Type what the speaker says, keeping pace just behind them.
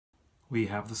We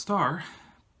have the star,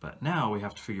 but now we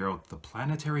have to figure out the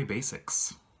planetary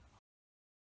basics.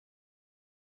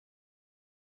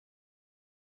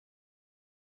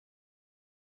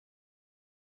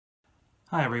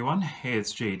 Hi everyone,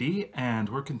 it's JD, and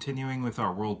we're continuing with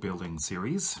our world building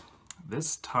series.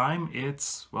 This time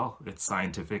it's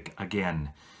scientific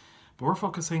again, but we're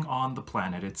focusing on the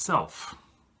planet itself.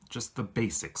 Just the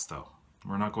basics though.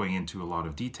 We're not going into a lot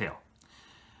of detail.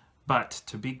 But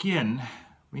to begin,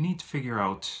 we need to figure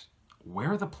out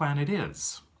where the planet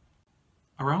is.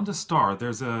 Around a star,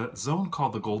 there's a zone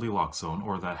called the Goldilocks zone,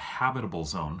 or the habitable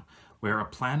zone, where a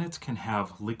planet can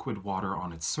have liquid water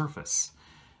on its surface.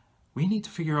 We need to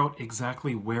figure out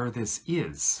exactly where this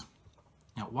is.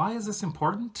 Now, why is this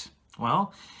important?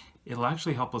 Well, it'll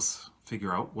actually help us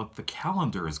figure out what the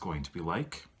calendar is going to be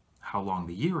like, how long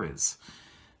the year is.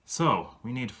 So,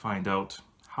 we need to find out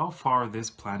how far this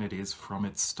planet is from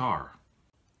its star.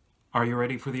 Are you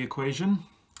ready for the equation?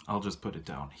 I'll just put it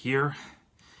down here.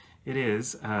 It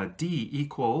is d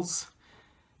equals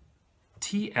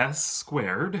ts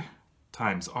squared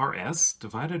times rs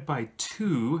divided by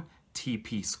 2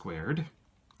 tp squared,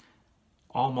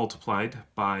 all multiplied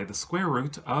by the square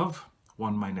root of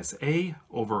 1 minus a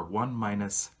over 1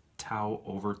 minus tau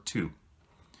over 2.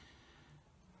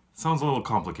 Sounds a little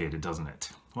complicated, doesn't it?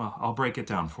 Well, I'll break it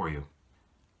down for you.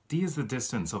 D is the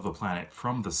distance of the planet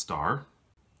from the star.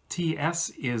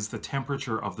 Ts is the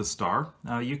temperature of the star.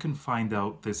 Now, you can find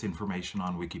out this information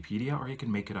on Wikipedia, or you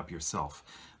can make it up yourself.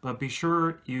 But be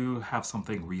sure you have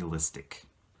something realistic.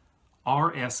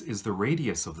 Rs is the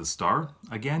radius of the star.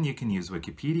 Again, you can use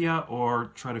Wikipedia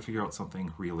or try to figure out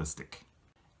something realistic.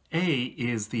 A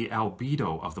is the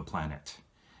albedo of the planet.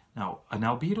 Now, an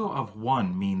albedo of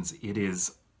 1 means it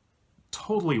is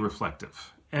totally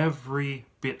reflective. Every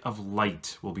bit of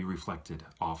light will be reflected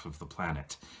off of the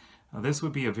planet. Now, this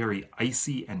would be a very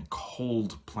icy and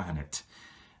cold planet.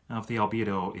 Now, if the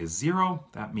albedo is 0,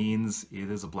 that means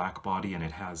it is a black body and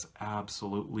it has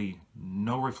absolutely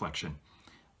no reflection.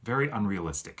 Very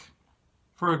unrealistic.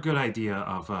 For a good idea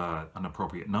of an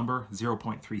appropriate number,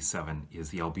 0.37 is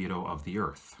the albedo of the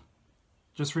Earth.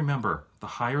 Just remember, the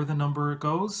higher the number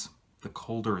goes, the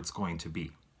colder it's going to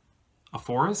be. A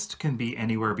forest can be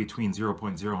anywhere between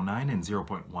 0.09 and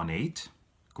 0.18.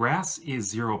 Grass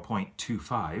is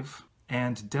 0.25,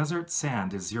 and desert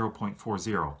sand is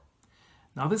 0.40.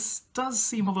 Now this does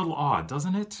seem a little odd,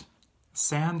 doesn't it?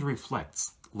 Sand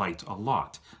reflects light a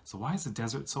lot, so why is the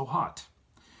desert so hot?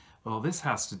 Well, this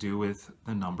has to do with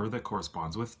the number that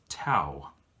corresponds with tau.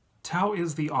 Tau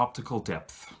is the optical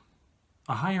depth.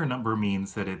 A higher number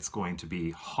means that it's going to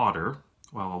be hotter,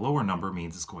 while a lower number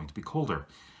means it's going to be colder.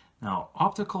 Now,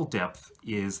 optical depth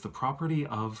is the property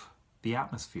of the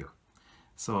atmosphere.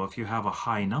 So if you have a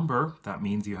high number, that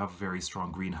means you have a very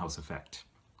strong greenhouse effect.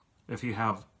 If you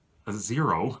have a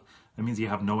 0, that means you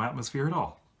have no atmosphere at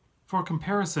all. For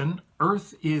comparison,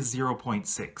 Earth is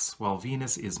 0.6, while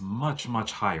Venus is much,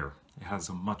 much higher. It has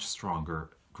a much stronger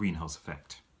greenhouse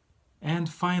effect. And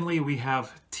finally, we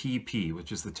have Tp,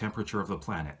 which is the temperature of the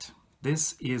planet.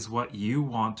 This is what you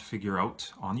want to figure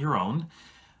out on your own.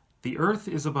 The Earth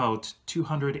is about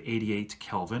 288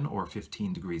 Kelvin, or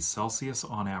 15 degrees Celsius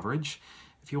on average.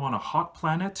 If you want a hot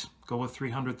planet, go with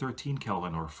 313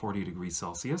 Kelvin, or 40 degrees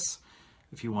Celsius.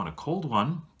 If you want a cold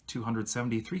one,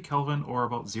 273 Kelvin, or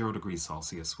about 0 degrees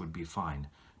Celsius would be fine.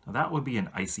 Now that would be an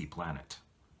icy planet.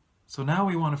 So now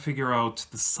we want to figure out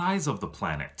the size of the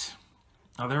planet.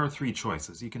 Now there are 3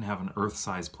 choices. You can have an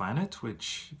Earth-sized planet,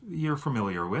 which you're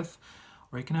familiar with,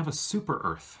 or you can have a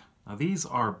super-Earth. Now these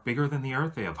are bigger than the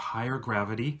Earth, they have higher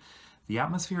gravity. The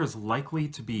atmosphere is likely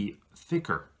to be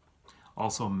thicker.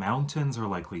 Also, mountains are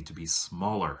likely to be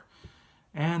smaller.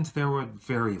 And there would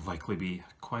very likely be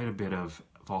quite a bit of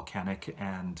volcanic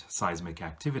and seismic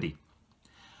activity.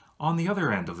 On the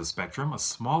other end of the spectrum, a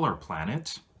smaller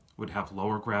planet would have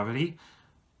lower gravity,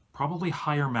 probably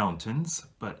higher mountains,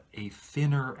 but a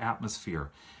thinner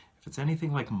atmosphere. If it's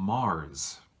anything like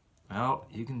Mars, well,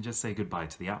 you can just say goodbye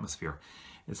to the atmosphere.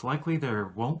 It's likely there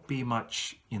won't be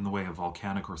much in the way of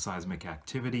volcanic or seismic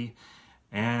activity,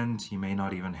 and you may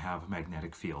not even have a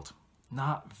magnetic field.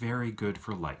 Not very good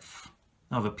for life.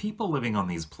 Now, the people living on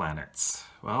these planets,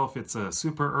 well, if it's a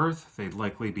super-Earth, they'd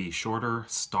likely be shorter,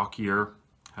 stockier,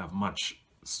 have much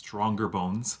stronger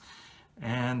bones,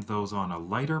 and those on a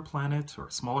lighter planet or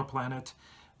smaller planet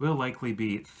will likely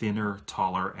be thinner,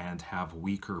 taller, and have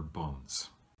weaker bones.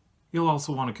 You'll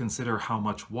also want to consider how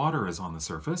much water is on the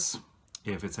surface.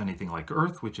 If it's anything like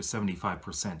Earth, which is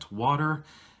 75% water,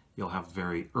 you'll have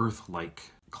very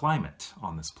Earth-like climate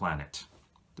on this planet,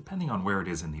 depending on where it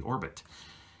is in the orbit.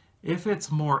 If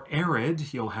it's more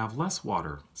arid, you'll have less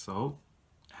water, so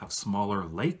have smaller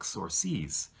lakes or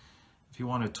seas. If you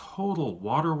want a total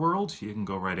water world, you can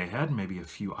go right ahead, maybe a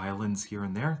few islands here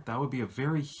and there. That would be a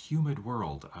very humid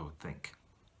world, I would think.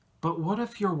 But what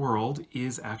if your world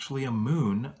is actually a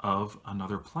moon of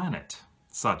another planet,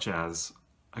 such as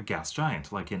a gas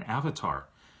giant, like in Avatar?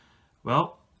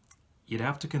 Well, you'd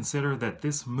have to consider that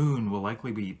this moon will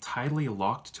likely be tidally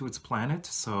locked to its planet,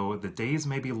 so the days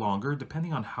may be longer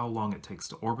depending on how long it takes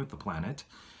to orbit the planet.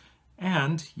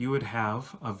 And you would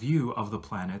have a view of the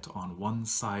planet on one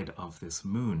side of this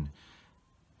moon.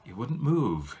 It wouldn't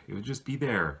move, it would just be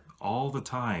there all the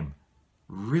time,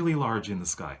 really large in the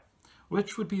sky,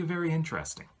 which would be very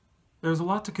interesting. There's a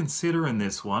lot to consider in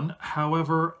this one.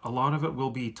 However, a lot of it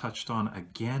will be touched on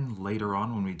again later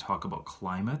on when we talk about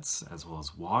climates, as well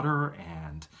as water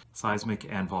and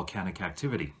seismic and volcanic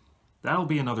activity. That'll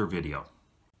be another video.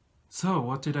 So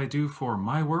what did I do for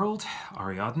my world,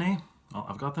 Ariadne? Well,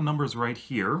 I've got the numbers right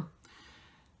here.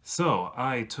 So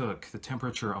I took the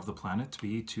temperature of the planet to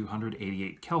be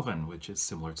 288 Kelvin, which is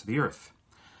similar to the Earth.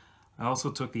 I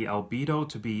also took the albedo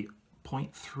to be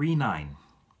 0.39.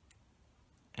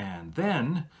 And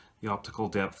then the optical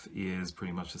depth is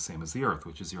pretty much the same as the Earth,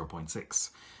 which is 0.6.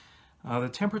 The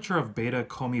temperature of Beta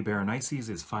Comi Berenices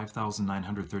is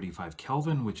 5,935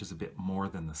 Kelvin, which is a bit more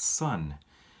than the Sun.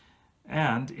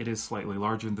 And it is slightly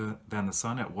larger than the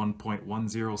Sun at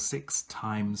 1.106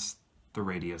 times the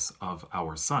radius of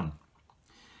our Sun.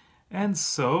 And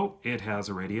so it has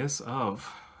a radius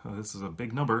of, this is a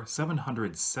big number,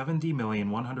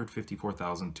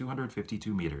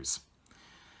 770,154,252 meters.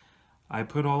 I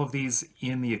put all of these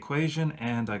in the equation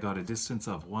and I got a distance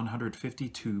of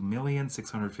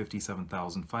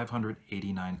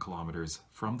 152,657,589 kilometers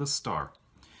from the star.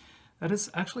 That is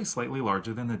actually slightly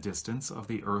larger than the distance of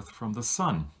the Earth from the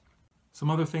Sun. Some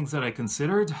other things that I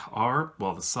considered are,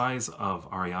 well, the size of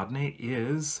Ariadne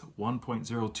is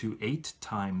 1.028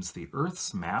 times the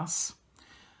Earth's mass.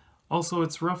 Also,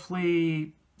 it's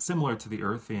roughly similar to the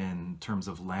Earth in terms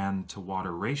of land to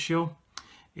water ratio.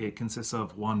 It consists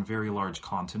of one very large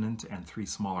continent and 3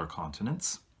 smaller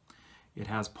continents. It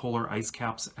has polar ice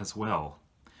caps as well.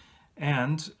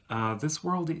 And this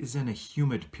world is in a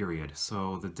humid period,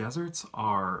 so the deserts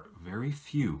are very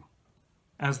few.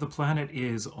 As the planet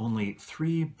is only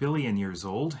 3 billion years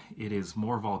old, it is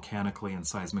more volcanically and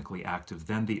seismically active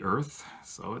than the Earth,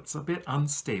 so it's a bit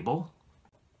unstable.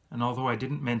 And although I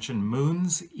didn't mention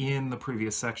moons in the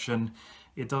previous section,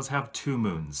 it does have 2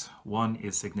 moons. One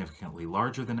is significantly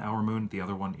larger than our moon, the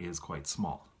other one is quite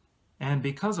small. And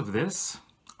because of this,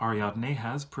 Ariadne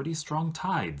has pretty strong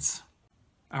tides.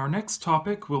 Our next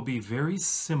topic will be very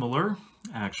similar.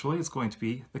 Actually, it's going to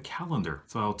be the calendar.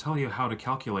 So I'll tell you how to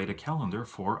calculate a calendar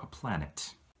for a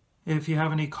planet. If you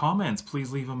have any comments,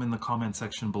 please leave them in the comment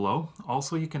section below.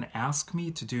 Also, you can ask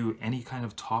me to do any kind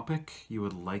of topic you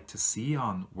would like to see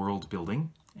on world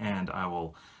building, and I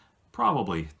will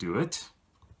probably do it.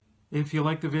 If you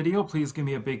like the video, please give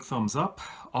me a big thumbs up.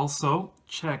 Also,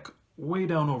 check way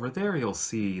down over there. You'll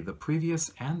see the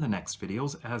previous and the next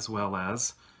videos, as well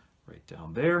as right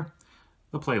down there,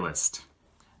 the playlist.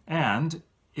 And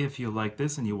if you like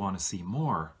this and you want to see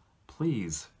more,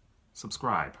 please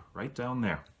subscribe right down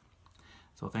there.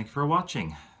 So thank you for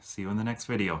watching. See you in the next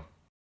video.